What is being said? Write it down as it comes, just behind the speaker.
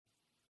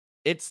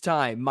It's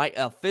time. My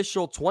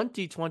official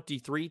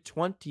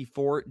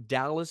 2023-24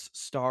 Dallas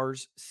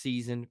Stars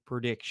season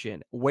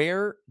prediction.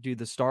 Where do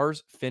the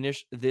Stars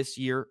finish this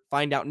year?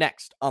 Find out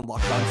next on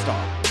Locked On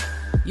Stars.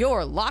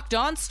 Your Locked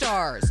On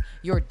Stars,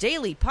 your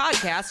daily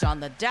podcast on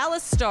the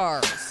Dallas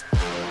Stars.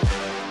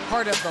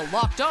 Part of the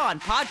Locked On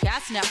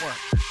Podcast Network.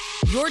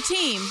 Your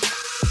team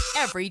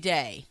every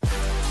day.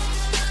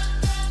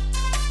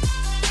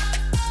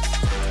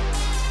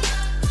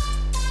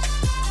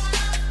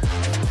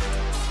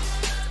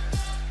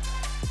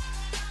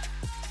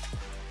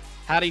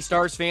 Howdy,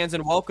 Stars fans,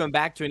 and welcome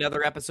back to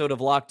another episode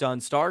of Locked On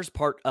Stars,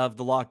 part of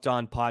the Locked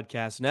On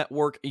Podcast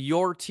Network,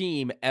 your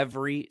team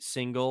every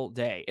single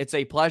day. It's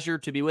a pleasure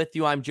to be with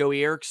you. I'm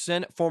Joey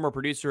Erickson, former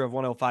producer of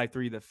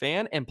 105.3 The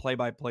Fan and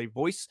play-by-play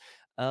voice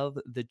of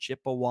the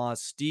Chippewa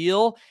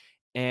Steel,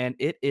 and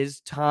it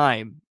is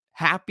time.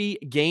 Happy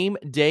Game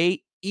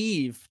Day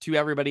Eve to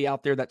everybody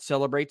out there that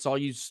celebrates, all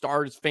you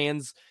Stars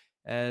fans,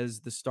 as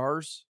the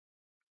Stars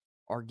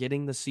are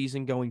getting the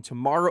season going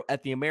tomorrow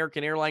at the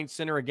American Airlines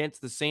Center against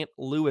the St.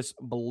 Louis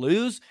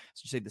Blues.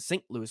 So you say the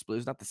St. Louis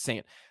Blues, not the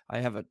St. I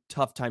have a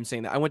tough time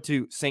saying that. I went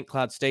to St.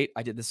 Cloud State.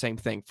 I did the same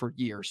thing for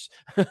years.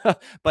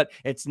 But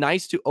it's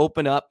nice to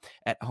open up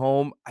at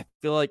home. I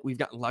feel like we've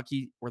gotten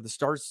lucky where the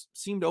Stars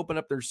seem to open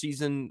up their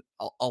season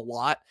a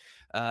lot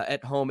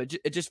at home.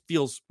 It just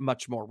feels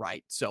much more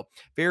right. So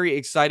very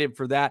excited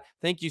for that.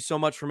 Thank you so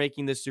much for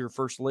making this your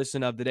first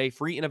listen of the day.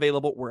 Free and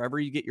available wherever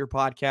you get your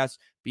podcasts.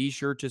 Be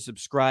sure to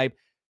subscribe.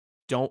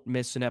 Don't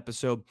miss an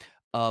episode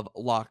of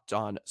Locked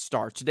On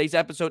Stars. Today's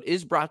episode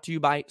is brought to you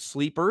by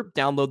Sleeper.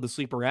 Download the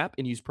Sleeper app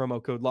and use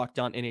promo code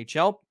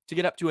LOCKEDONNHL to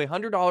get up to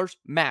 $100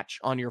 match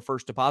on your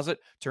first deposit.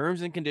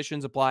 Terms and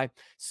conditions apply.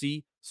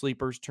 See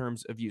Sleeper's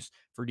terms of use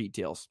for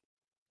details.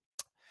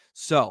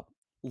 So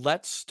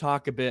let's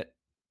talk a bit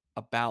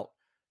about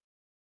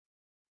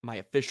my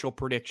official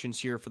predictions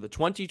here for the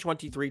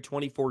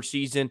 2023-24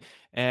 season.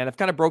 And I've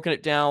kind of broken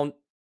it down.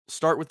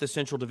 Start with the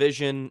Central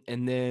Division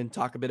and then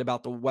talk a bit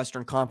about the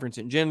Western Conference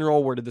in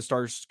general. Where did the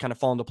Stars kind of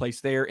fall into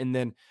place there? And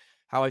then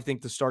how I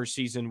think the Stars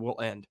season will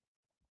end.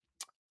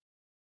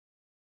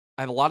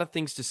 I have a lot of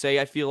things to say.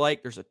 I feel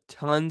like there's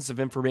tons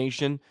of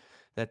information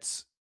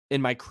that's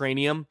in my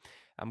cranium.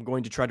 I'm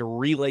going to try to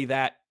relay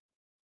that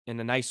in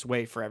a nice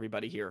way for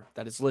everybody here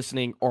that is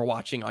listening or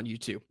watching on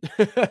YouTube.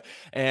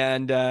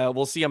 And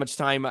we'll see how much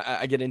time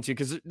I get into,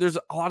 because there's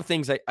a lot of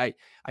things I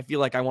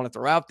feel like I want to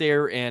throw out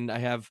there, and I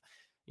have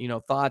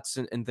thoughts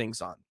and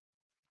things on.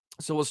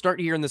 So we'll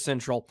start here in the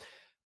Central.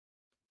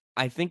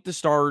 I think the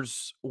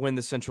Stars win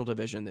the Central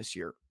Division this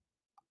year.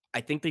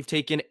 I think they've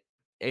taken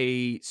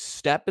a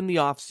step in the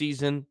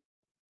offseason.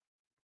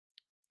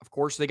 Of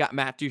course, they got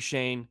Matt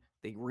Duchene.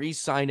 They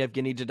re-signed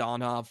Evgeny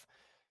Dodonov.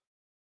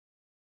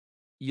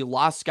 You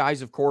lost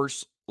guys, of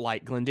course,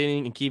 like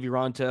Glendening and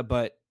Kiviranta,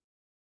 but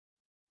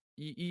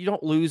you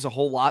don't lose a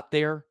whole lot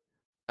there.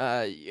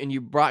 And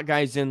you brought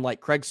guys in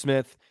like Craig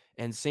Smith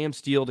and Sam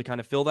Steele to kind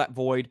of fill that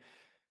void.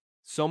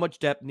 So much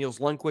depth. Niels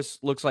Lundqvist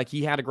looks like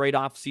he had a great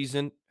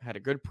offseason, had a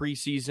good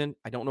preseason.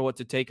 I don't know what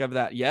to take of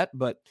that yet,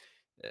 but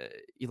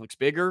he looks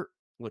bigger,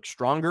 looks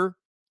stronger.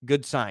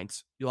 Good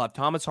signs. You'll have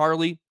Thomas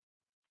Harley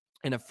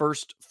in a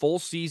first full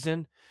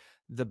season.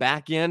 The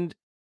back end,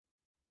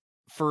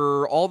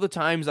 for all the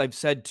times I've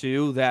said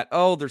too that,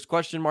 there's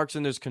question marks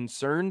and there's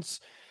concerns,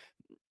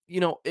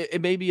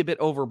 it may be a bit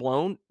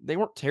overblown. They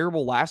weren't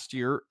terrible last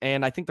year,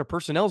 and I think their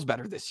personnel is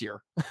better this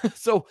year.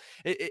 So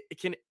it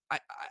can,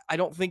 I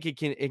don't think it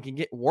can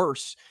get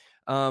worse.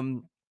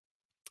 And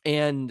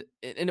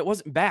it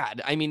wasn't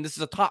bad. I mean, this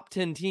is a top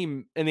 10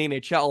 team in the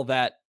NHL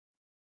that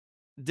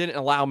didn't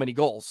allow many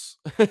goals,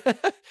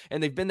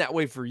 and they've been that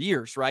way for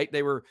years, right?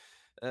 They were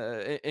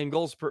in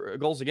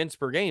goals against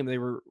per game. They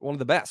were one of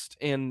the best.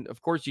 And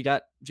of course you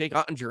got Jake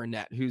Ottinger in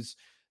net, who's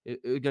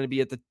going to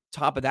be at the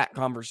top of that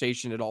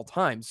conversation at all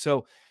times.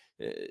 So,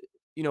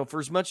 for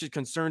as much as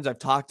concerns I've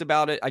talked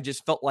about it, I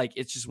just felt like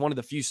it's just one of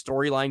the few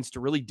storylines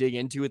to really dig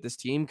into with this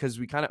team, because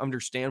we kind of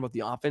understand what the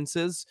offense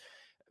is.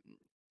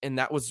 And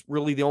that was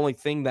really the only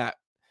thing that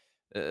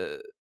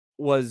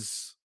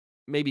was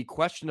maybe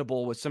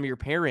questionable with some of your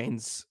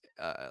pairings.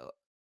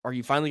 Are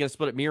you finally going to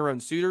split up Miro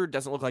and Suter?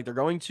 Doesn't look like they're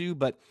going to,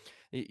 but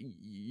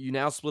you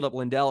now split up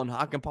Lindell and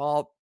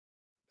Hakanpää,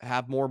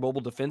 have more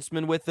mobile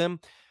defensemen with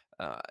them.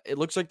 It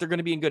looks like they're going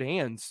to be in good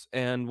hands,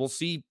 and we'll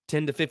see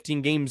 10 to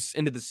 15 games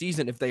into the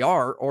season if they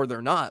are or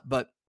they're not.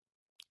 But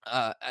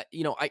I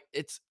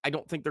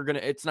don't think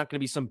it's not going to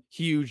be some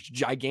huge,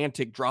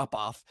 gigantic drop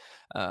off,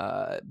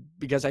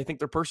 because I think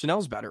their personnel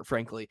is better,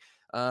 frankly.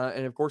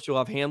 And of course, you'll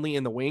have Hanley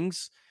in the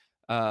wings,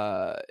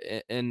 and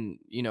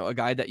a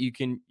guy that you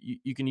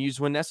can use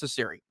when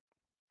necessary.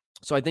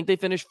 So I think they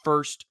finished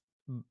first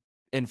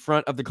in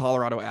front of the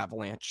Colorado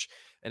Avalanche.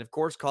 And of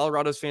course,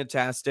 Colorado's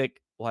fantastic.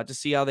 We'll have to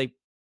see how they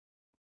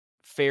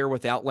fare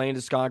without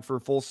Landeskog for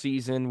a full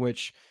season,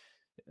 which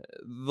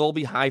they'll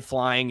be high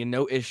flying and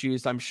no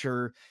issues, I'm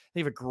sure. They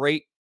have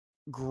a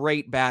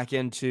great back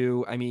end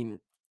too. I mean,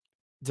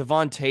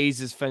 Devon Tays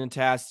is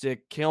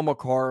fantastic. Cale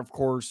Makar, of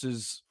course,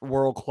 is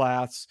world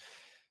class.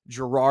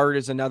 Gerard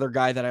is another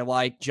guy that I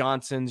like.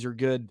 Johnson's your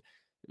good,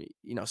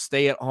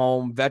 stay at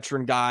home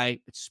veteran guy,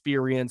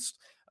 experienced.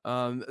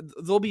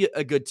 They'll be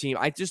a good team.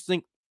 I just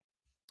think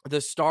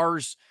the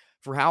Stars,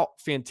 for how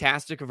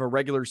fantastic of a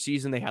regular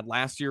season they had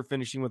last year,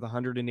 finishing with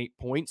 108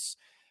 points,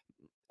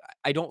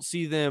 I don't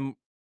see them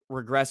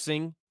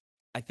regressing.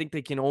 I think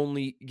they can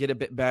only get a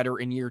bit better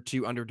in year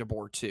 2 under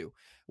DeBoer too,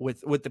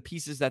 with the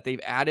pieces that they've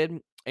added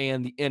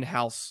and the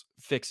in-house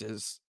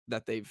fixes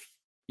that they've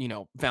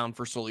found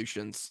for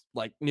solutions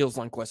like Niels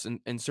Lundqvist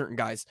and certain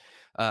guys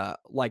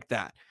like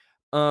that.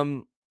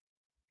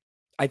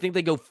 I think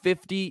they go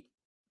 50,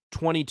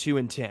 22,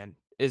 and 10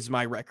 is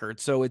my record.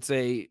 So it's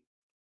a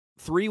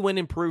 3-win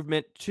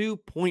improvement,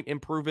 2-point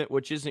improvement,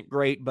 which isn't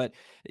great, but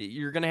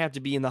you're going to have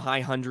to be in the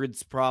high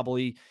hundreds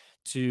probably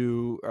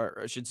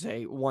or I should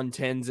say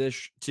 110s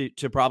ish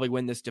to probably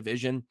win this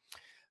division.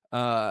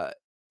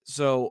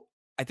 So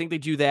I think they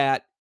do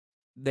that.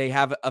 They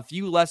have a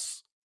few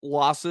less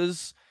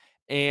losses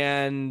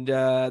and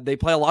they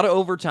play a lot of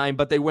overtime,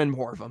 but they win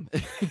more of them.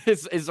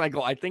 Is my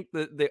goal. I think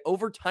the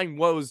overtime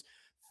woes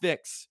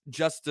fix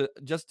just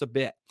a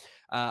bit.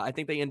 I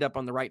think they end up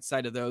on the right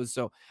side of those.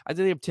 So I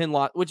think they have 10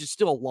 lots, which is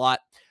still a lot,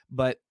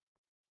 but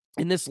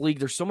in this league,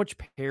 there's so much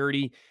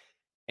parity.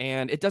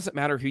 And it doesn't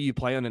matter who you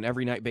play on an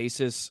every night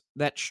basis.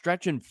 That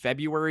stretch in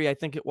February, I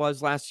think it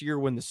was last year,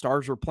 when the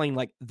Stars were playing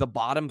like the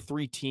bottom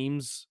 3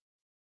 teams,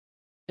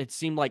 it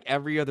seemed like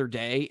every other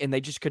day, and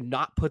they just could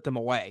not put them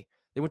away.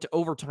 They went to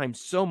overtime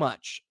so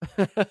much.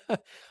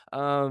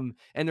 And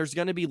there's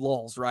going to be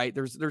lulls, right?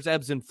 There's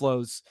ebbs and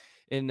flows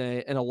in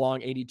a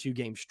long 82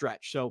 game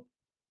stretch. So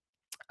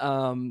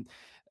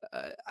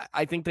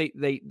I think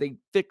they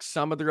fix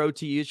some of their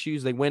OT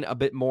issues. They win a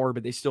bit more,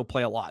 but they still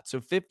play a lot.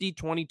 So 50,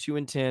 22,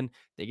 and 10,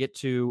 they get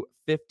to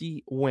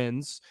 50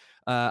 wins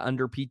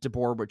under Pete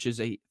DeBoer, which is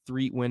a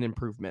 3-win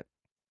improvement.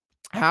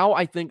 How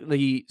I think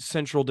the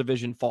Central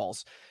Division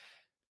falls.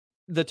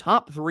 The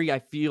top 3 I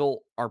feel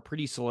are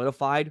pretty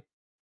solidified.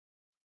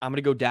 I'm going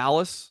to go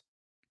Dallas,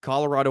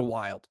 Colorado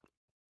Wild.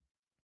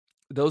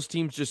 Those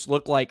teams just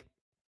look like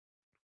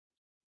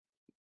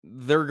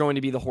they're going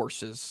to be the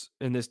horses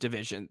in this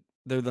division.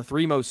 They're the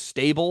 3 most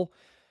stable.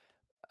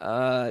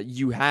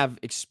 You have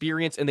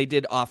experience, and they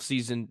did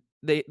offseason.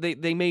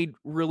 They made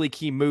really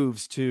key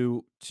moves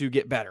to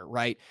get better,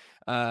 right?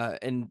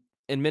 And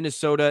in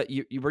Minnesota,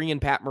 you bring in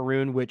Pat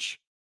Maroon, which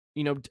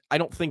I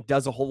don't think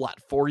does a whole lot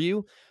for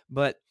you,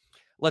 but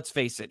let's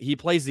face it, he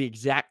plays the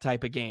exact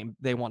type of game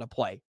they want to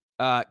play.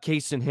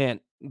 Case in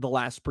hint, the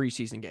last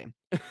preseason game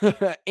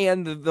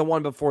and the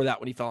one before that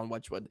when he fell on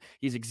Wedgwood.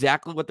 He's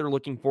exactly what they're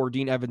looking for.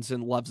 Dean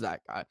Evanson loves that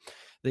guy.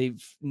 They've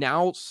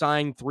now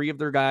signed 3 of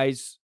their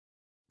guys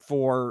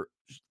for,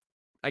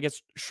 I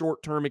guess,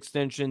 short-term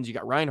extensions. You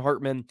got Ryan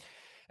Hartman.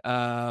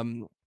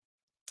 I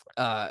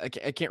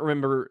can't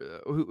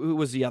remember who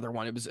was the other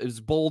one. It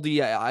was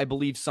Boldy, I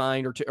believe,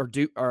 signed or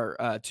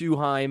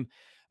Tuheim.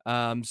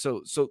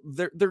 So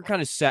they're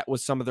kind of set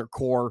with some of their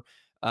core.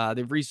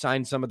 They've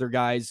re-signed some of their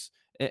guys,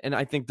 and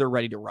I think they're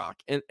ready to rock.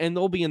 And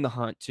they'll be in the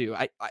hunt too.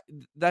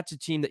 That's a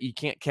team that you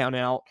can't count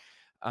out.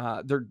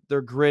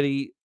 They're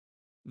gritty.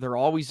 They're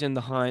always in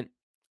the hunt.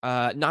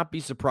 Not be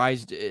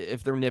surprised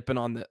if they're nipping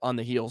on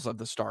the heels of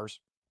the Stars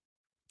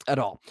at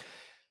all.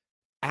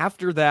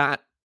 After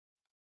that,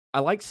 I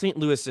like St.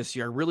 Louis this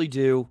year. I really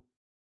do.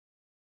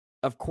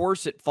 Of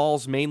course, it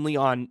falls mainly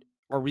on,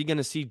 are we going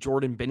to see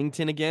Jordan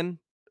Binnington again?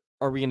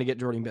 Are we going to get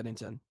Jordan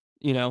Binnington?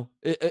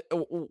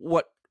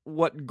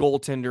 What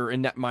goaltender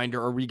and netminder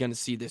are we going to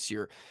see this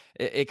year?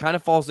 It kind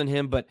of falls on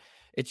him, but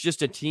it's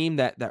just a team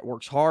that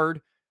works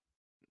hard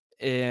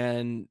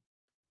and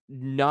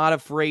not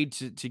afraid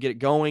to get it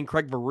going.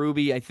 Craig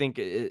Berube, I think,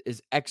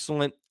 is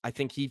excellent. I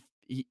think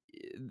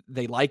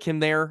they like him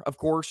there, of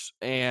course,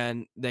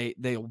 and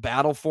they'll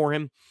battle for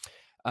him.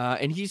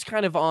 And he's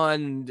kind of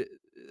on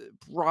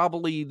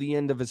probably the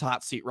end of his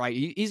hot seat,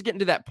 right? He's getting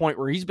to that point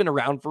where he's been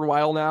around for a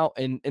while now.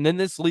 And in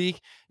this league,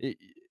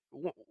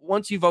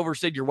 once you've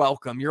overstayed your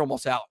welcome, you're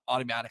almost out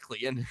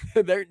automatically. And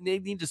they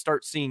need to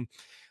start seeing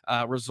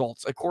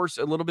results. Of course,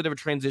 a little bit of a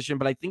transition,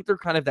 but I think they're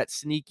kind of that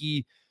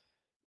sneaky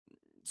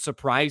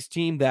surprise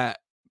team that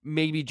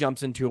maybe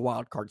jumps into a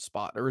wild card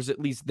spot or is at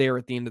least there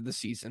at the end of the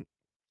season.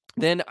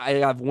 Then I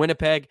have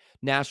Winnipeg,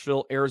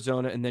 Nashville,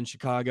 Arizona, and then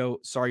Chicago.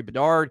 Sorry,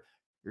 Bedard,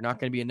 you're not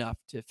going to be enough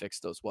to fix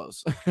those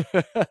woes.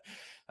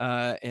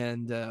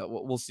 And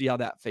we'll see how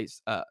that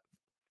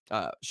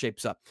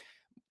shapes up.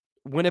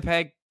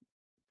 Winnipeg,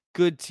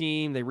 good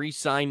team. They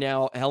re-signed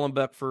now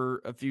Hellenbuck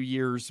for a few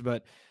years,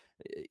 but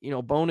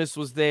Bonus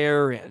was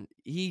there, and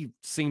he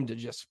seemed to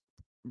just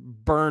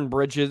burn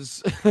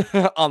bridges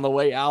on the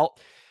way out.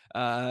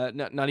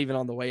 Not even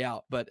on the way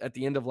out, but at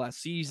the end of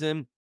last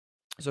season.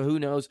 So who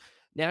knows?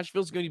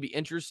 Nashville's going to be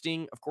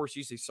interesting. Of course,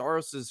 you say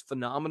Saros is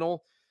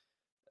phenomenal.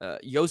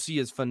 Yossi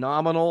is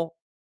phenomenal.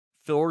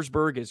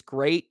 Forsberg is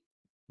great,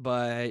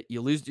 but you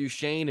lose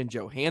Duchesne and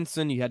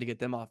Johansson. You had to get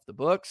them off the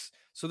books.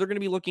 So they're going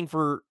to be looking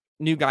for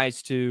new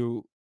guys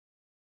to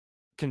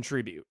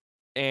contribute.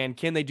 And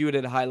can they do it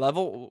at a high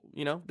level?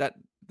 That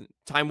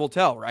time will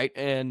tell, right?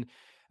 And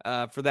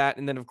for that.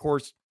 And then, of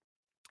course,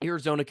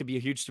 Arizona could be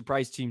a huge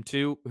surprise team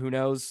too. Who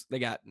knows? They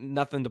got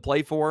nothing to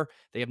play for.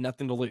 They have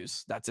nothing to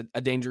lose. That's a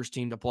dangerous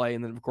team to play.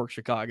 And then of course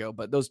Chicago.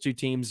 But those two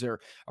teams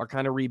are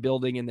kind of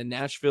rebuilding. And then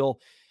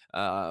Nashville,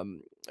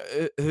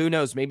 who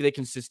knows? Maybe they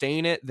can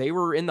sustain it. They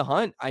were in the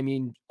hunt. I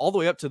mean, all the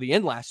way up to the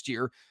end last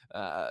year.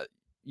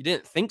 You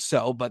didn't think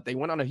so, but they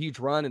went on a huge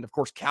run. And of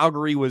course,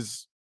 Calgary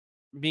was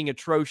being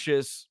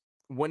atrocious.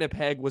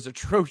 Winnipeg was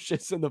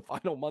atrocious in the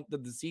final month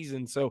of the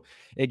season. So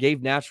it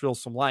gave Nashville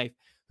some life.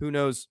 Who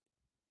knows?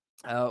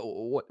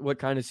 What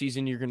kind of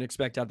season you're going to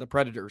expect out of the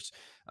Predators.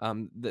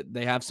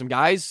 They have some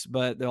guys,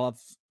 but they'll have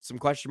some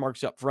question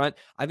marks up front.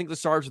 I think the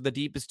Stars are the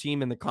deepest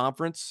team in the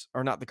conference,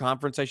 or not the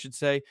conference, I should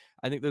say.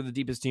 I think they're the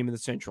deepest team in the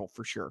Central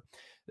for sure.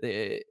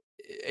 It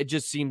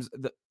just seems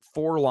the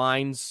four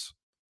lines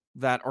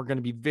that are going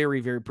to be very,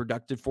 very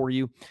productive for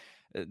you.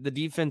 The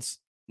defense,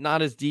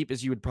 not as deep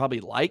as you would probably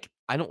like.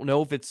 I don't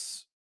know if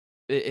it's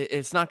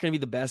not going to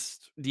be the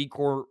best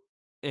decor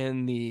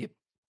in the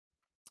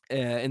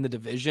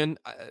division.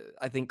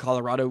 I think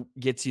Colorado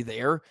gets you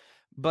there,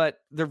 but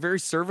they're very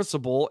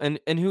serviceable.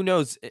 And who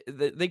knows,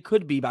 they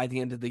could be by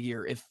the end of the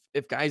year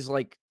if guys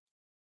like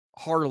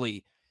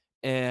Harley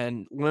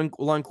and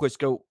Lundqvist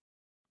go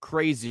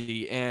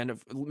crazy, and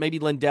if maybe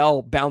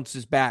Lindell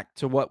bounces back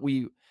to what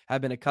we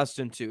have been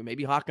accustomed to.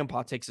 Maybe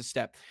Hakanpää takes a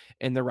step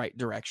in the right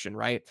direction,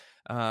 right?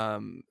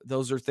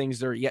 Those are things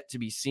that are yet to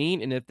be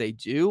seen, and if they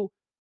do,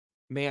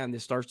 man, the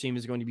Stars team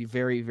is going to be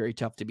very, very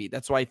tough to beat.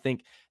 That's why I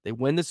think they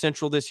win the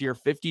Central this year,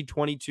 50,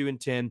 22, and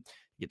 10,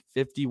 get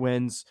 50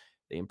 wins.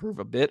 They improve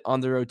a bit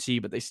on their OT,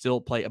 but they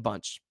still play a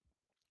bunch.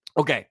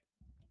 Okay,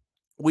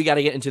 we got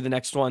to get into the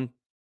next one,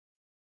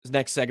 this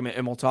next segment,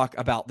 and we'll talk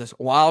about this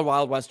wild,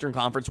 wild Western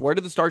Conference. Where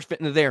do the Stars fit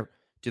into there?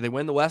 Do they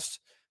win the West?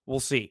 We'll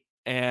see.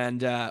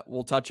 And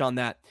we'll touch on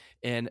that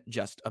in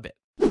just a bit.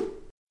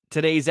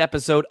 Today's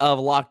episode of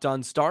Locked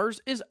On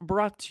Stars is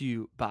brought to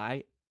you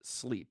by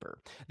Sleeper.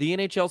 The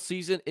NHL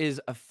season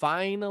is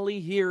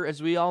finally here,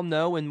 as we all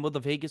know, and will the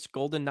Vegas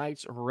Golden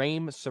Knights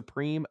reign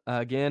supreme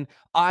again?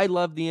 I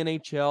love the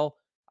NHL.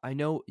 I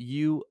know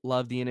you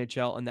love the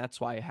NHL, and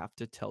that's why I have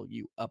to tell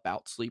you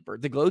about Sleeper,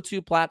 the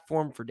go-to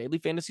platform for daily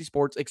fantasy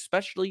sports,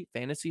 especially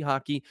fantasy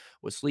hockey.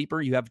 With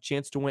Sleeper, you have a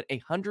chance to win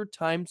 100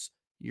 times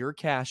your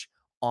cash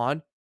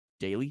on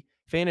daily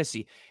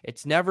fantasy.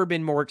 It's never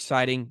been more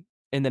exciting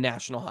in the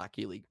National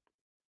Hockey League.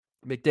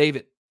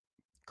 McDavid,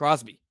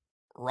 Crosby,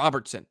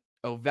 Robertson,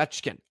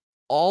 Ovechkin,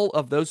 all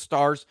of those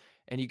stars,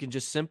 and you can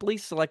just simply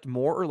select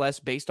more or less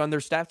based on their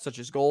stats, such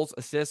as goals,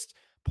 assists,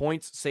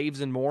 points,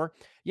 saves, and more.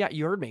 Yeah,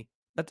 you heard me.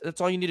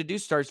 That's all you need to do,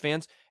 Stars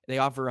fans. They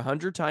offer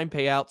 100-time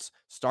payouts.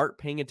 Start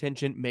paying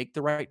attention, make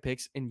the right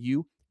picks, and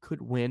you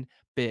could win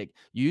big.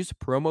 Use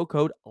promo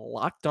code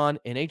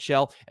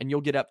LOCKEDONNHL, and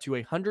you'll get up to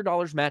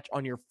 $100 match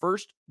on your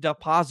first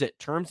deposit.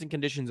 Terms and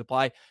conditions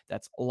apply.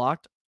 That's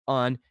Locked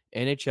On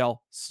NHL.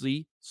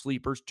 See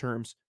Sleeper's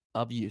terms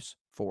of use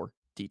for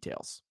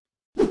details.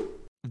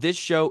 This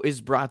show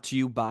is brought to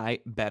you by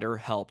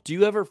BetterHelp. Do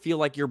you ever feel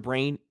like your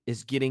brain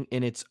is getting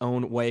in its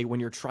own way when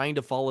you're trying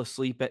to fall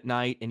asleep at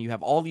night and you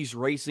have all these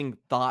racing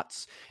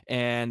thoughts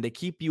and they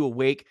keep you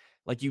awake?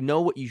 Like you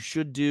know what you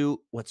should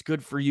do, what's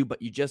good for you,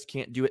 but you just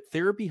can't do it.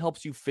 Therapy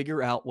helps you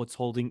figure out what's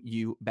holding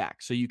you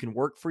back so you can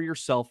work for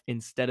yourself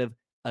instead of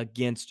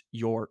against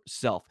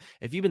yourself.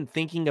 If you've been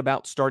thinking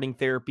about starting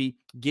therapy,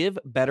 give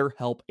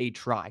BetterHelp a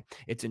try.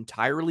 It's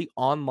entirely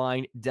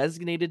online,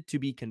 designated to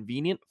be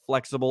convenient,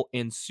 flexible,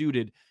 and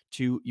suited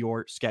to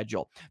your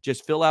schedule.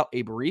 Just fill out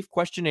a brief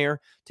questionnaire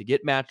to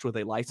get matched with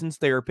a licensed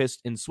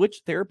therapist and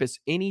switch therapists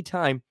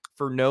anytime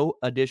for no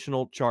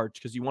additional charge,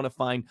 because you want to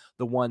find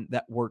the one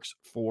that works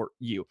for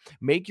you.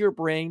 Make your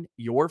brain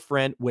your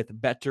friend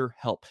with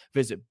BetterHelp.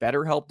 Visit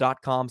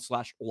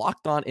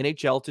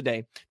betterhelp.com/lockedonnhl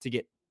today to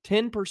get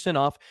 10%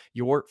 off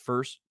your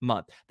first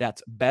month.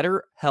 That's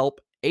BetterHelp,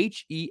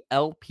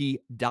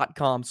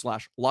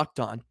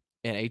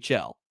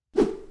 HELP.com/lockedonnhl.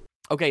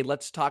 Okay,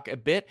 let's talk a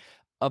bit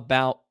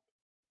about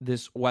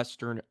this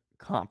Western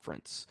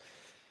Conference.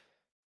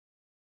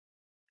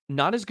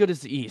 Not as good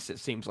as the East, it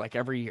seems like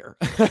every year.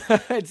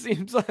 It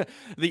seems like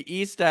the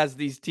East has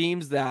these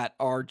teams that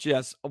are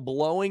just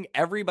blowing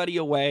everybody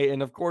away.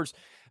 And of course,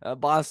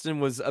 Boston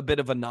was a bit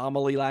of an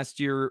anomaly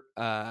last year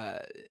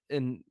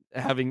in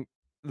having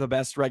the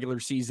best regular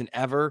season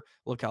ever.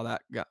 Look how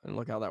that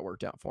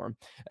worked out for him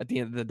at the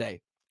end of the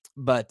day.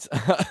 But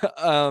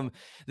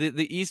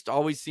the East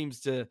always seems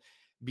to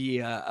be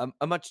a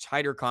much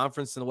tighter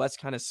conference, and the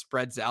West kind of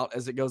spreads out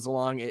as it goes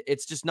along.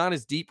 It's just not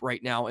as deep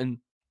right now, and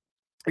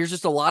there's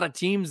just a lot of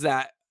teams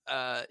that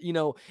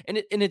and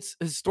it's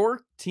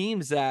historic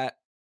teams that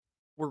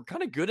were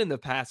kind of good in the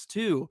past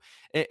too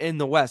in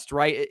the West,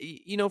 right?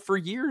 For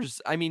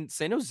years, I mean,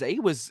 San Jose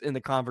was in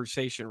the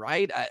conversation,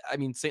 right? I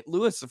mean, St.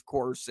 Louis, of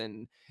course,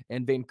 and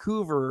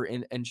Vancouver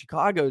and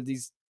Chicago.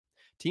 These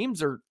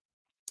teams are,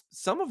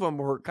 some of them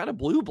were kind of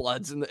blue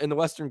bloods in the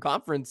Western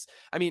Conference.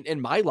 I mean,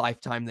 in my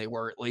lifetime, they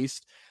were, at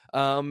least.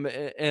 A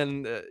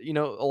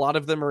lot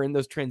of them are in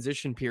those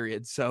transition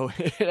periods, so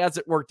it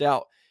hasn't worked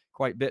out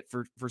quite a bit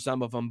for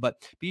some of them. But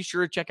be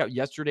sure to check out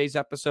yesterday's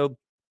episode.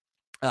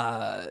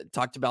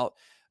 Talked about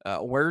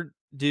where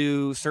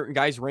do certain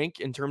guys rank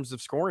in terms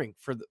of scoring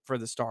for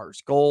the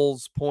Stars,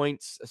 goals,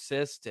 points,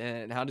 assists,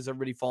 and how does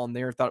everybody fall in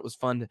there. Thought it was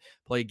fun to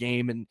play a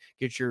game and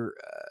get your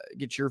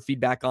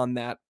feedback on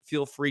that.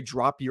 Feel free,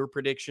 drop your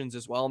predictions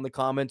as well in the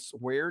comments.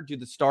 Where do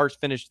the Stars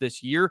finish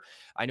this year?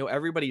 I know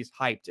everybody's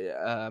hyped.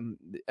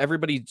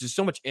 Everybody's just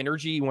so much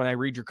energy when I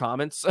read your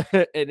comments,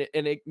 and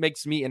it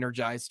makes me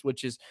energized,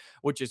 which is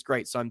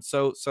great. So I'm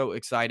so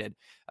excited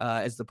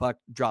as the puck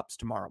drops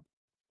tomorrow.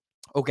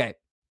 Okay,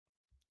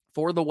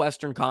 for the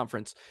Western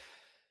Conference,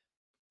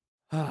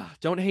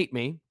 don't hate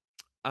me.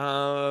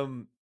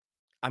 I'm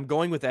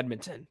going with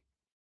Edmonton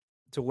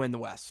to win the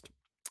West.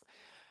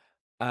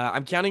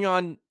 I'm counting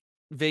on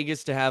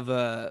Vegas to have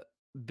a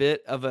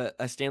bit of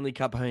a Stanley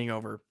Cup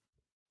hangover.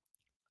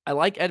 I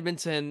like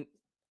Edmonton.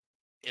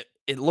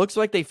 It looks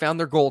like they found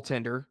their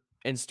goaltender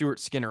in Stuart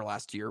Skinner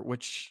last year,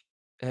 which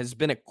has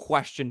been a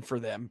question for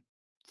them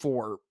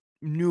for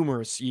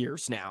numerous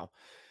years now.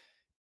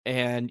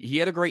 And he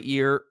had a great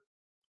year.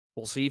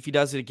 We'll see if he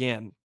does it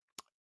again.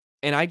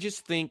 And I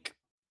just think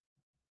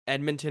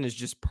Edmonton is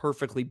just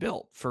perfectly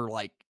built for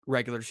like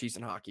regular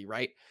season hockey,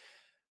 right?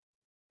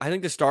 I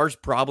think the Stars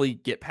probably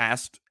get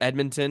past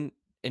Edmonton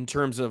in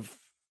terms of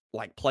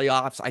like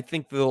playoffs. I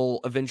think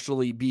they'll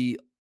eventually be,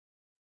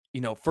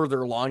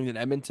 further along than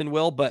Edmonton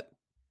will, but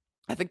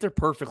I think they're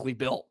perfectly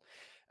built.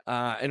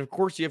 And of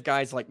course, you have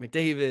guys like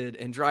McDavid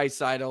and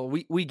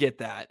Draisaitl. We get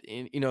that,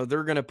 and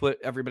they're going to put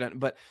everybody on,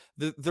 but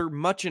they're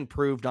much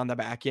improved on the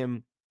back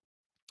end.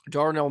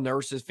 Darnell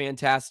Nurse is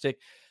fantastic.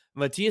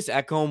 Matthias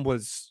Ekholm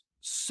was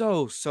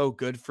so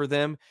good for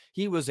them.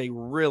 He was a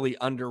really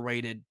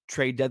underrated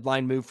trade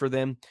deadline move for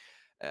them.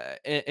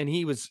 And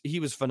he was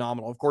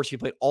phenomenal. Of course, he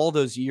played all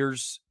those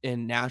years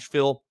in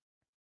Nashville.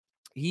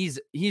 He's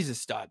a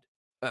stud,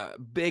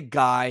 big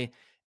guy,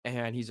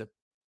 and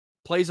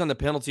plays on the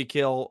penalty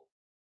kill.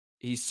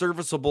 He's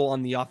serviceable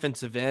on the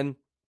offensive end.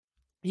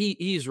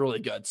 He's really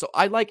good. So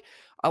I like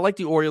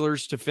the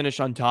Oilers to finish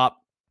on top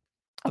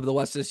of the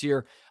West this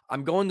year.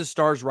 I'm going the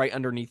Stars right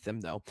underneath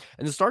them, though.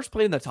 And the Stars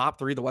played in the top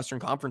three of the Western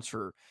Conference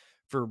for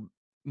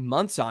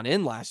months on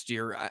end last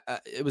year.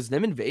 It was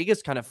them and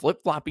Vegas kind of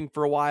flip-flopping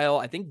for a while.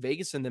 I think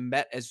Vegas and them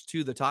met as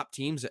two of the top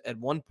teams at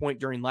one point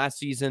during last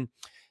season.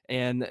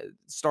 And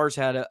Stars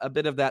had a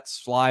bit of that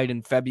slide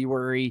in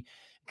February,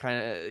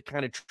 kind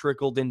of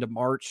trickled into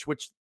March,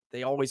 which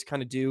they always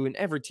kind of do. And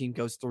every team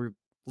goes through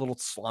little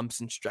slumps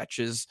and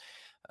stretches.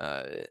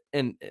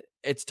 And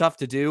it's tough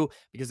to do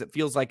because it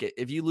feels like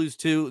if you lose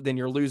 2, then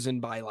you're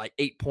losing by like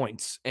 8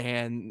 points.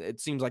 And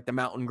it seems like the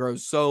mountain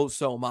grows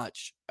so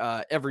much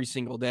every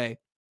single day.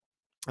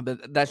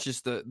 But that's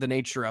just the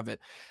nature of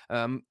it.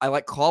 I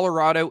like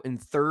Colorado in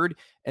third,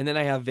 and then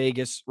I have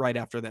Vegas right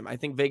after them. I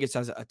think Vegas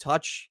has a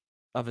touch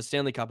of a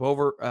Stanley Cup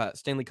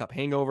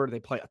hangover. They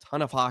play a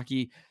ton of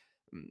hockey.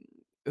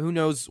 Who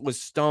knows with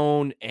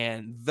Stone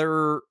and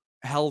their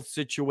health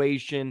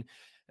situation?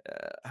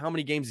 How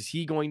many games is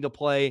he going to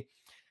play?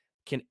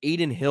 Can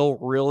Aiden Hill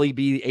really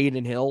be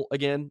Aiden Hill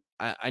again?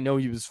 I know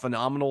he was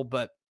phenomenal,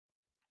 but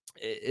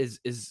is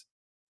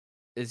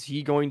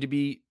he going to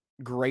be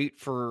great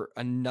for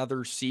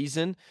another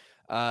season?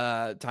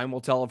 Time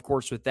will tell, of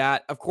course, with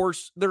that. Of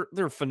course,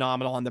 they're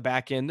phenomenal on the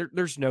back end.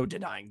 There's no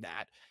denying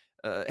that.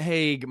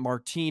 Haig,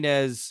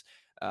 Martinez,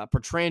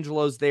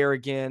 Petrangelo's there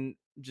again.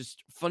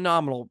 Just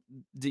phenomenal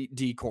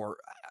decor.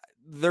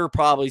 They're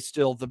probably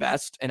still the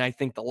best, and I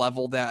think the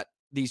level that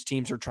these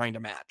teams are trying to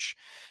match.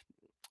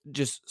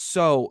 Just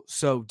so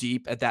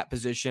deep at that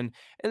position.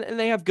 And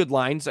they have good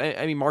lines.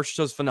 I mean,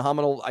 Marchessault's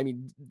phenomenal. I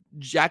mean,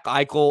 Jack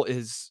Eichel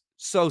is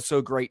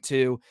so great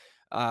too.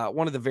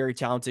 One of the very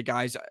talented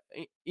guys.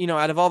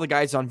 Out of all the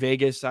guys on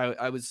Vegas,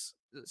 I was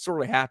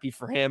sort of happy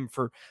for him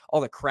for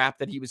all the crap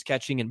that he was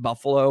catching in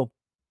Buffalo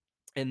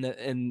and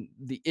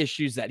the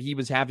issues that he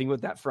was having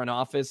with that front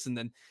office. And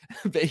then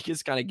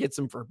Vegas kind of gets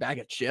him for a bag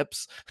of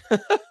chips.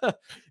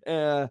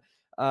 And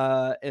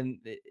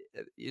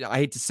I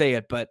hate to say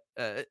it, but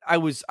I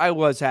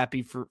was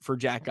happy for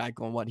Jack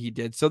Eichel and what he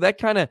did. So that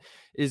kind of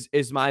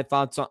is my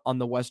thoughts on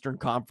the Western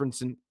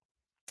Conference and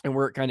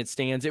where it kind of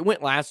stands. It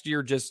went last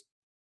year just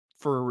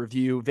for a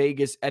review: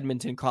 Vegas,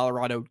 Edmonton,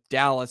 Colorado,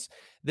 Dallas,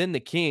 then the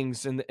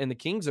Kings, and the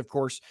Kings, of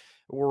course,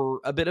 were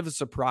a bit of a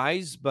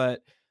surprise,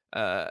 but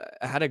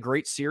had a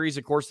great series.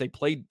 Of course, they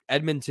played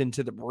Edmonton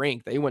to the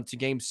brink. They went to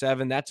Game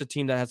 7. That's a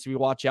team that has to be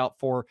watched out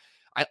for.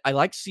 I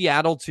like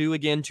Seattle too,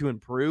 again, to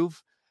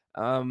improve.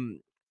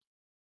 Man,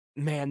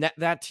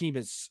 that team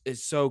is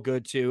so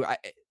good too.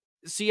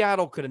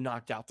 Seattle could have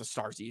knocked out the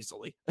Stars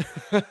easily.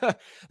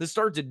 The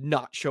Stars did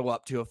not show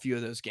up to a few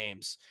of those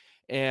games,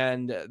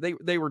 and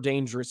they were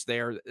dangerous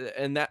there.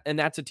 And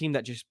that's a team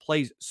that just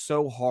plays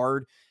so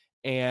hard,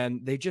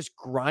 and they just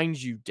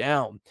grind you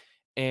down.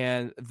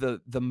 And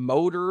the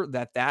motor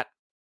that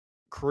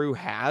crew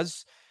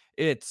has,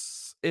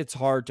 it's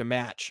hard to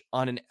match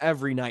on an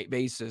every night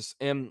basis.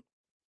 And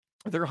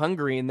they're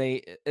hungry,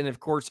 and of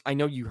course, I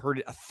know you heard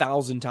it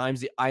 1,000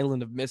 times, the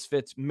Island of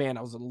Misfits. Man,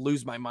 I was gonna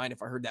lose my mind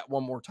if I heard that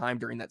one more time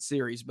during that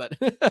series, but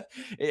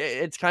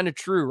it's kind of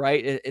true,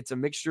 right? It's a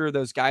mixture of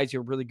those guys who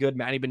are really good.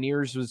 Matty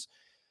Beniers was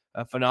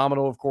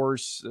phenomenal, of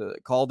course.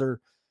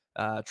 Calder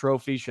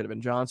trophy should have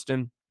been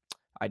Johnston.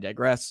 I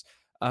digress.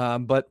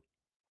 But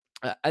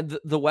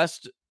the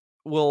West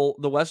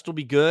will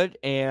be good,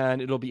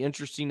 and it'll be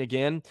interesting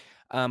again.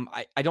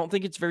 I don't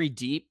think it's very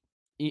deep.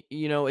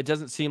 It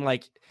doesn't seem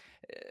like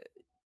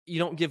you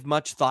don't give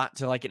much thought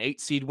to like an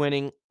 8 seed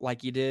winning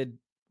like you did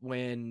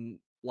when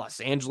Los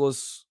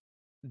Angeles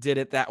did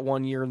it that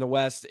one year in the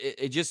West.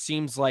 It just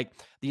seems like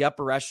the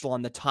upper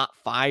echelon, the top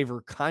 5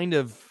 are kind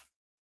of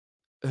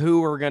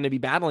who are going to be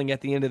battling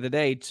at the end of the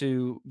day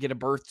to get a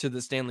berth to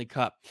the Stanley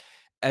Cup.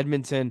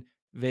 Edmonton,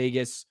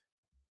 Vegas,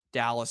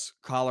 Dallas,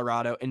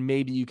 Colorado, and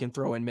maybe you can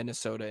throw in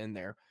Minnesota in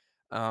there.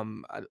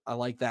 I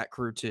like that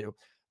crew too,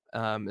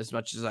 as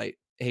much as I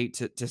hate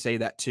to say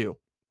that too.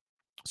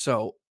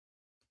 So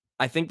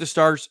I think the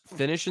Stars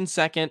finish in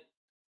second.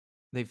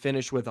 They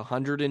finish with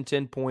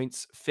 110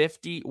 points,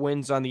 50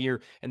 wins on the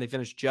year, and they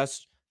finish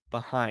just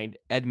behind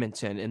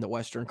Edmonton in the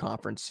Western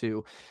Conference,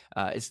 who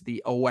is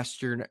the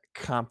Western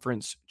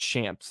Conference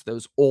champs,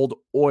 those old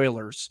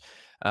Oilers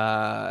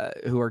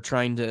who are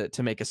trying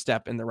to make a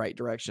step in the right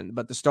direction.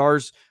 But the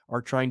Stars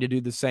are trying to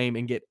do the same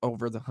and get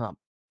over the hump.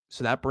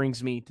 So that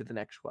brings me to the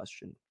next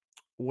question.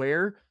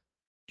 Where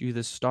do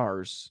the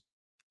Stars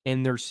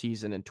end their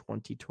season in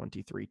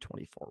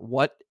 2023-24?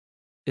 What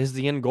is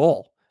the end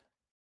goal?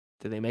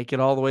 Do they make it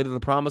all the way to the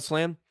promised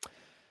land?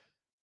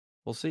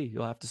 We'll see.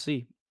 You'll have to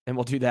see. And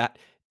we'll do that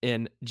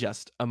in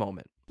just a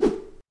moment.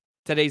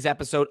 Today's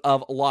episode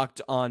of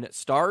Locked On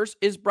Stars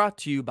is brought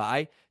to you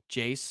by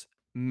Jace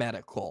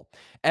Medical.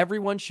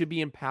 Everyone should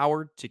be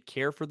empowered to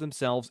care for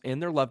themselves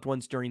and their loved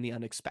ones during the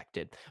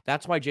unexpected.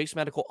 That's why Jace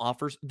Medical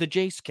offers the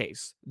Jace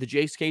Case. The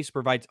Jace Case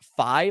provides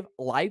 5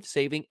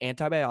 life-saving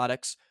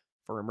antibiotics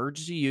for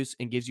emergency use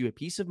and gives you a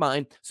peace of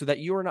mind so that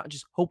you are not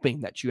just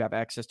hoping that you have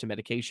access to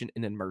medication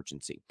in an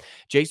emergency.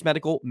 Jace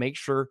Medical makes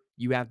sure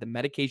you have the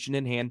medication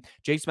in hand.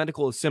 Jace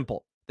Medical is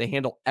simple. They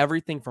handle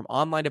everything from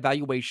online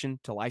evaluation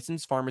to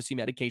licensed pharmacy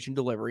medication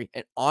delivery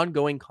and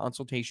ongoing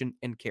consultation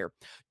and care.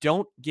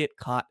 Don't get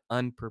caught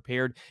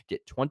unprepared.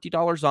 Get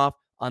 $20 off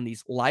on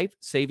these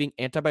life-saving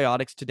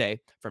antibiotics today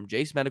from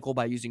Jace Medical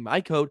by using my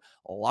code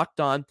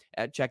LOCKEDON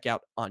at checkout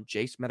on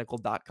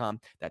jacemedical.com.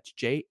 That's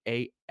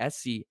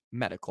JASE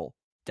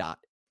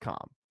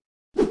medical.com.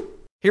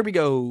 Here we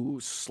go,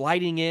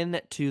 sliding in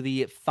to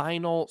the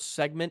final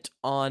segment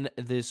on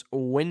this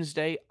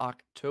Wednesday,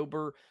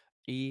 October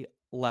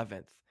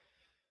 11th.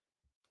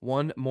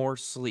 One more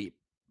sleep.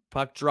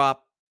 Puck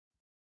drop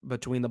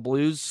between the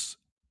Blues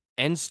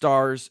and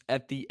Stars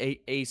at the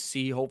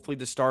AAC. Hopefully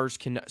the Stars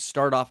can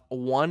start off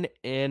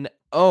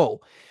 1-0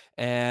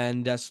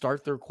 and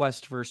start their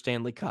quest for a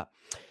Stanley Cup.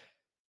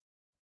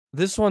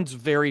 This one's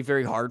very,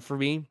 very hard for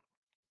me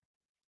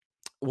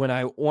when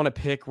I want to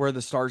pick where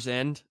the Stars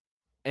end.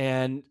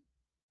 And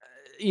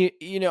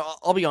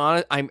I'll be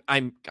honest,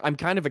 I'm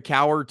kind of a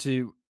coward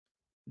to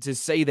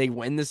say they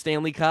win the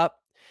Stanley Cup.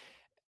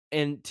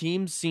 And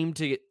teams seem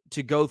to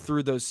go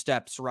through those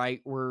steps,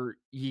 right? Where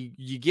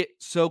you get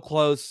so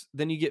close,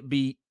 then you get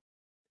beat,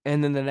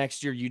 and then the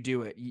next year you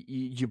do it.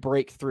 You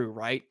break through,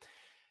 right?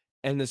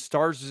 And the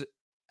Stars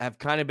have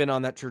kind of been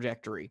on that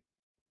trajectory.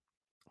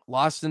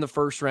 Lost in the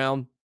first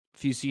round a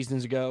few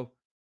seasons ago.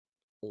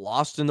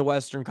 Lost in the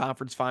Western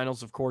Conference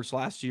Finals, of course,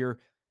 last year.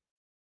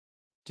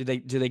 Do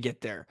they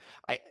get there?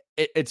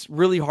 It's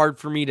really hard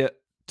for me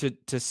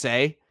to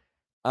say.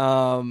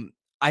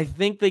 I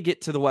think they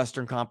get to the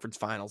Western Conference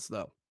Finals,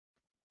 though.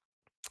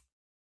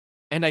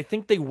 And I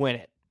think they win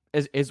it,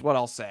 is what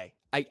I'll say.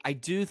 I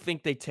do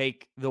think they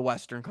take the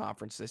Western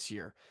Conference this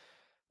year.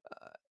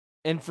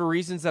 And for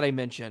reasons that I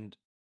mentioned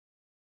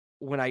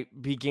when I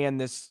began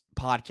this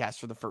podcast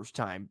for the first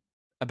time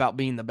about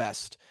being the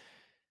best.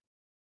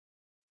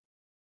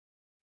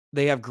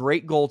 They have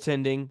great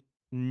goaltending,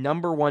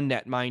 number 1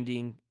 net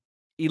minding,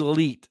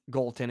 elite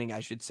goaltending, I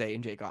should say,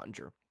 in Jake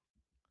Ottinger.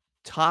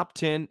 Top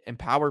 10 in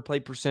power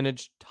play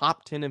percentage,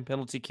 top 10 in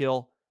penalty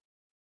kill,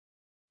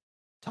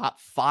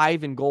 top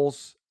 5 in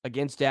goals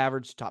against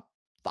average, top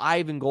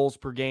 5 in goals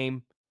per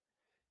game.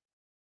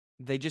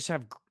 They just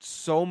have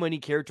so many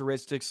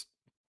characteristics.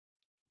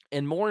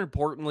 And more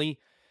importantly,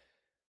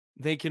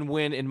 they can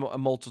win in a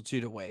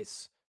multitude of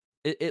ways.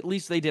 At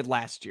least they did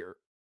last year.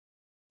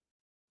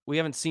 We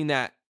haven't seen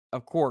that,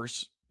 of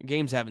course.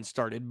 Games haven't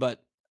started,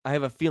 but I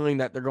have a feeling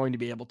that they're going to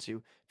be able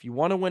to. If you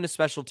want to win a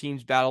special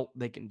teams battle,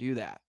 they can do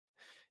that.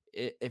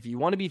 If you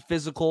want to be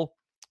physical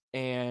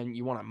and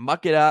you want to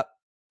muck it up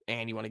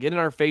and you want to get in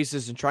our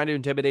faces and try to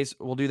intimidate us,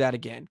 we'll do that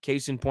again.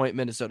 Case in point,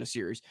 Minnesota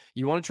series.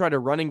 You want to try to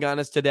run and gun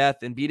us to death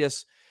and beat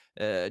us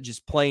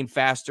just playing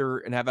faster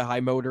and have a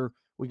high motor,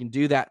 we can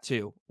do that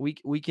too. We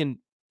can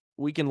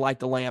light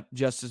the lamp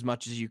just as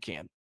much as you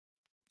can.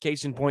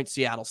 Case in point,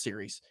 Seattle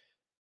series.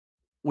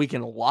 We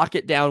can lock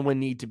it down when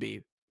need to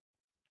be.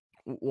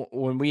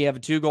 When we have a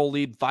 2-goal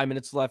lead, 5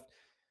 minutes left,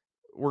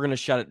 we're going to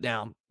shut it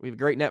down. We have a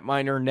great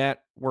netminder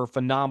net. We're a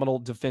phenomenal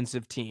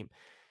defensive team.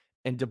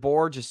 And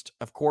DeBoer just,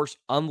 of course,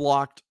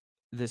 unlocked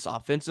this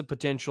offensive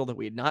potential that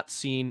we had not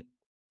seen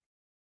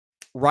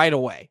right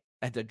away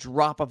at the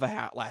drop of a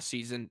hat last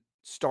season.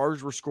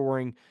 Stars were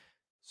scoring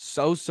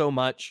so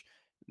much.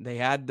 They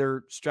had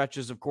their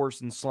stretches, of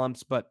course, in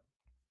slumps, but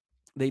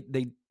they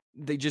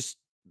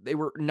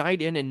were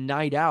night in and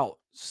night out,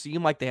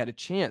 seemed like they had a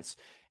chance.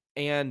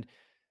 And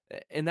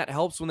that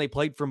helps when they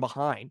played from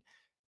behind.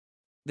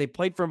 They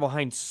played from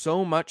behind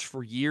so much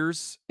for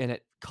years, and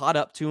it caught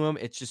up to them.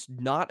 It's just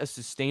not a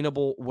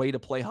sustainable way to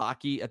play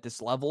hockey at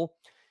this level.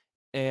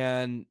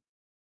 And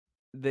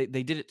they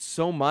did it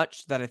so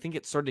much that I think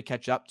it started to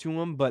catch up to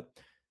them. But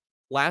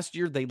last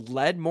year, they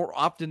led more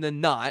often than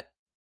not.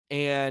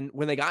 And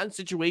when they got in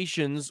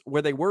situations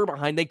where they were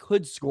behind, they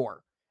could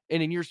score.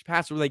 And in years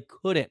past where they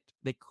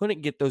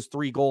couldn't get those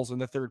 3 goals in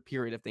the third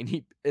period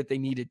if they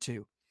needed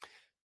to.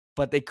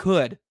 But they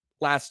could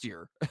last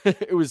year.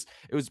 It was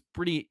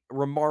pretty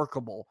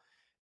remarkable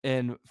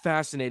and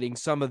fascinating,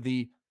 some of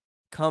the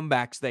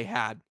comebacks they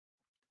had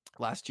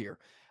last year.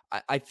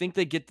 I think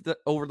they get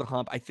over the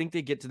hump. I think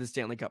they get to the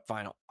Stanley Cup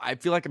final. I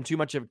feel like I'm too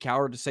much of a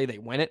coward to say they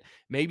win it.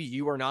 Maybe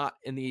you are not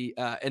in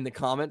the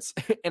comments,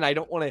 and I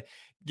don't want to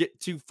get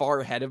too far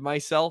ahead of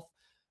myself.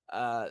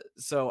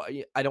 So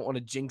I don't want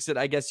to jinx it,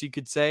 I guess you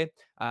could say.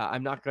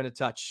 I'm not going to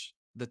touch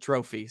the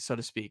trophy, so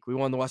to speak. We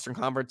won the Western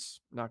Conference.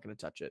 I'm not going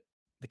to touch it.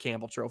 The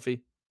Campbell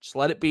Trophy. Just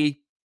let it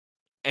be.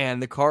 And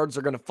the cards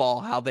are going to fall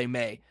how they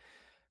may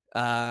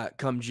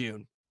come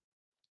June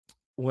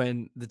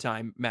when the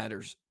time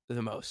matters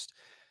the most.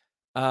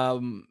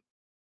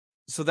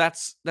 So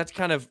that's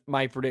kind of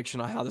my prediction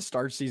on how the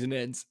Stars season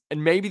ends.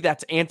 And maybe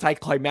that's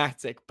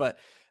anticlimactic, but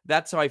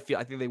that's how I feel.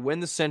 I think they win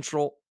the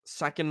Central,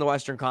 second in the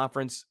Western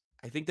Conference.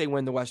 I think they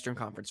win the Western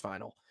Conference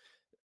final.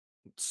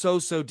 So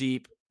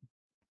deep.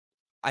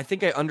 I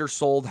think I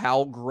undersold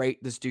how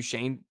great this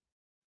Duchesne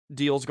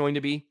deal is going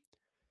to be.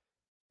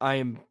 I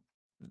am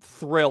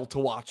thrilled to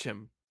watch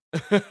him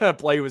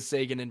play with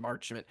Sagan and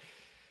Marchment,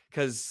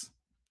 because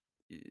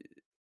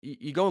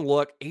you go and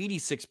look,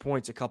 86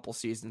 points a couple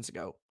seasons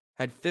ago,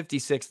 had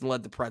 56 and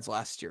led the Preds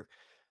last year.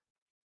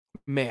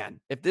 Man,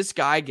 if this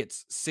guy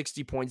gets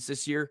 60 points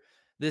this year,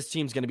 this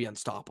team's going to be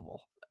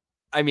unstoppable.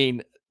 I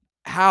mean,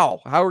 how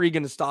are you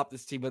going to stop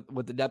this team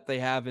with the depth they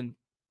have? And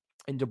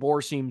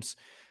DeBoer seems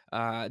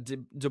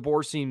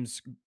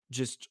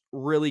just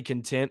really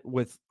content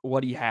with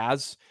what he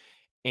has.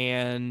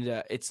 And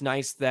it's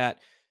nice that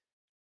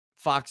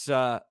Fox,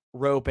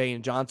 Rope,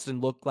 and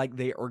Johnson look like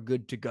they are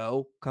good to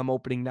go come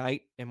opening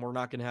night, and we're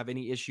not going to have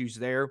any issues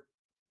there.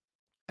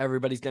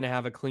 Everybody's going to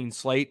have a clean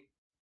slate.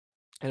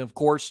 And of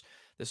course,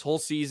 this whole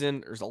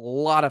season, there's a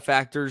lot of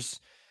factors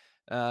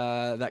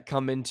that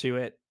come into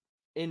it.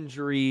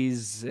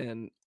 Injuries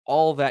and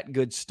all that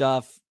good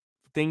stuff.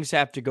 Things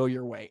have to go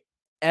your way.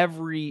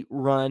 Every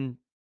run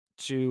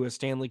to a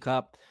Stanley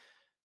Cup,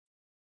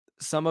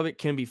 some of it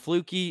can be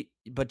fluky,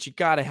 but you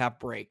got to have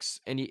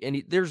breaks. And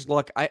there's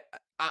luck.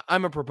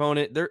 I'm a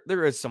proponent.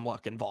 There is some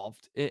luck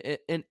involved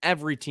in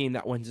every team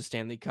that wins a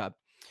Stanley Cup.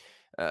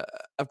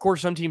 Of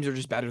course, some teams are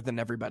just better than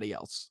everybody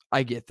else.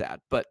 I get that.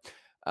 But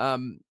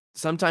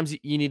sometimes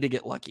you need to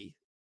get lucky.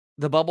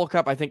 The Bubble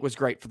Cup, I think, was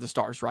great for the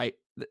Stars, right?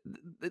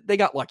 They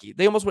got lucky.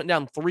 They almost went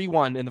down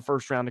 3-1 in the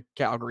first round of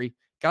Calgary,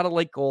 got a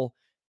late goal.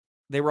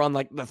 They were on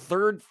like the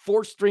third,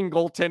 fourth-string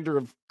goaltender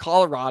of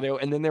Colorado,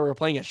 and then they were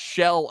playing a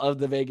shell of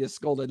the Vegas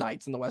Golden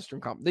Knights in the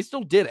Western Conference. They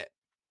still did it,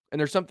 and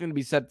there's something to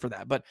be said for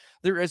that, but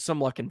there is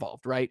some luck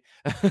involved, right?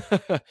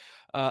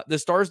 The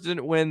Stars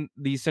didn't win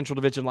the Central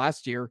Division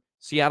last year.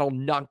 Seattle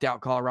knocked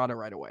out Colorado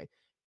right away.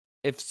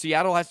 If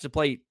Seattle has to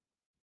play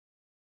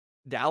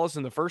Dallas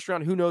in the first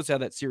round, who knows how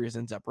that series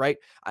ends up, right?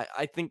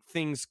 I think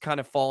things kind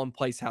of fall in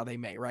place how they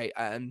may, right?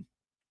 And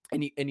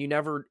you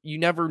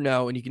never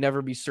know, and you can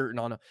never be certain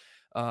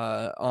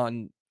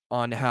on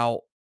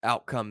how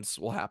outcomes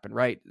will happen,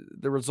 right?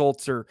 The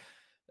results will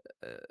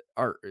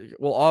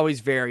always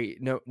vary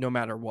no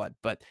matter what,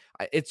 but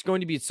it's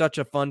going to be such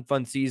a fun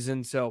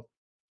season. So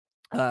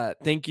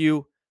thank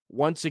you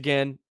once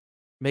again,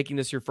 making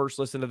this your first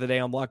listen of the day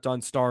on Locked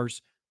On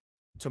Stars.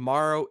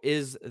 Tomorrow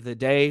is the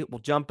day. We'll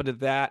jump into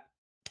that,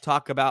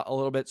 talk about a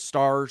little bit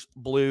Stars,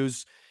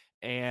 Blues,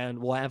 and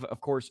we'll have, of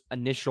course,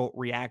 initial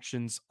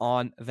reactions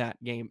on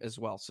that game as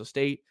well. So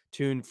stay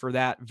tuned for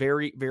that.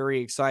 Very, very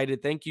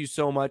excited. Thank you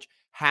so much.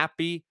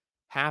 Happy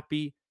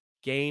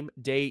game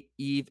day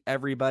eve,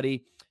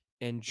 everybody.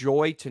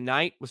 Enjoy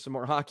tonight with some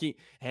more hockey.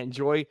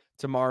 Enjoy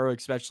tomorrow,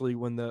 especially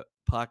when the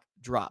puck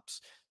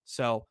drops.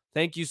 So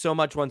thank you so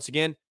much once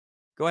again.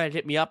 Go ahead and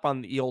hit me up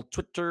on the old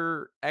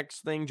Twitter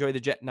X thing, Joy the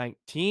Jet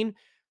 19.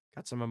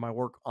 Got some of my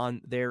work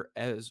on there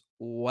as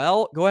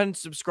well. Go ahead and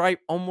subscribe.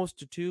 Almost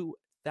to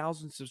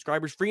 2,000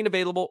 subscribers, free and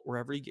available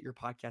wherever you get your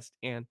podcast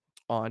and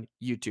on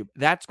YouTube.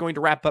 That's going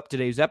to wrap up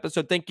today's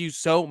episode. Thank you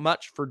so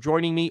much for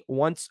joining me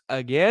once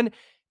again,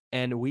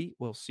 and we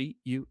will see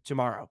you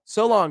tomorrow.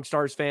 So long,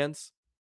 Stars fans.